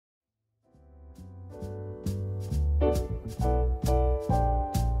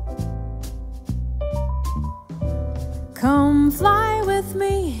Come fly with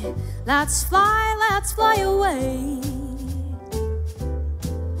me, let's fly away.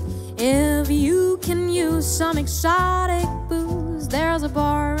 If you can use some exotic booze, there's a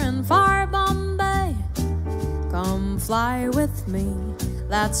bar in far Bombay. Come fly with me,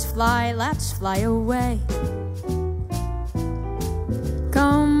 let's fly away.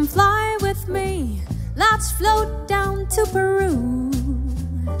 Come fly with me, let's float down to Peru.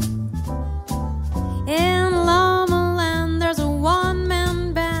 In Loma Land there's a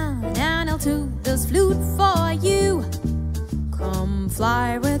one-man band, and he'll toot this flute for you. Come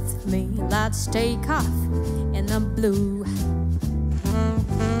fly with me, let's take off in the blue.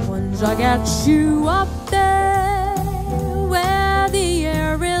 Once I get you up there where the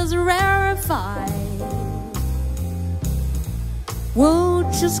air is rarefied, we'll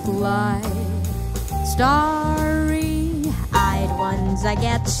just glide starry-eyed. Once I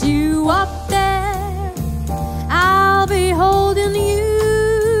get you up there, I'll be holding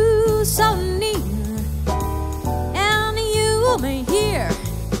you so near, and you may hear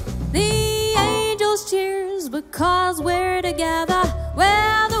the angels' cheers, because we're together,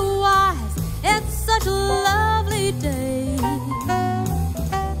 weather-wise. It's such a lovely day.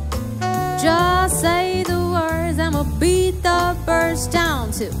 Just say the words and we'll beat the birds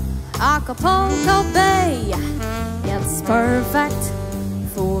down to Acapulco Bay. It's perfect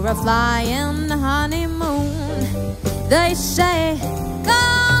for a flying honeymoon. They say,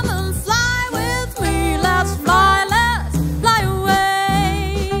 come and fly with me, let's fly away.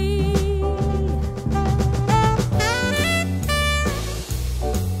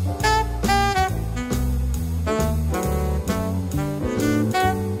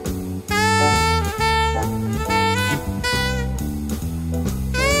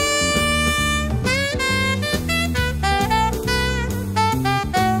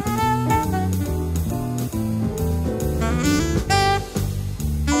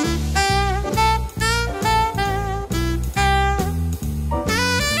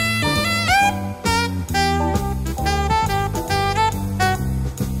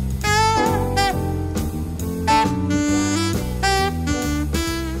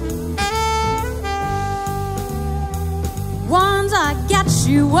 Once I get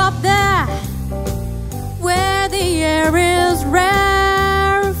you up there where the air is rarefied,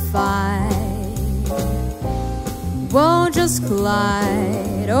 we'll just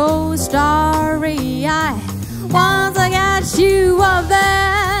glide, oh starry-eyed. Once I get you up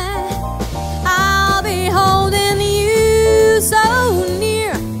there, I'll be holding you so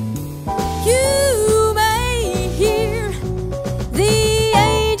near. You may hear the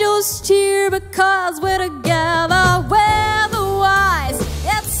angels cheer, because we're together, weather-wise.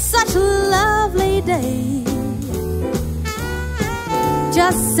 It's such a lovely day.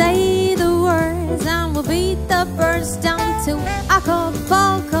 Just say the words and we'll beat the birds down to Acapulco.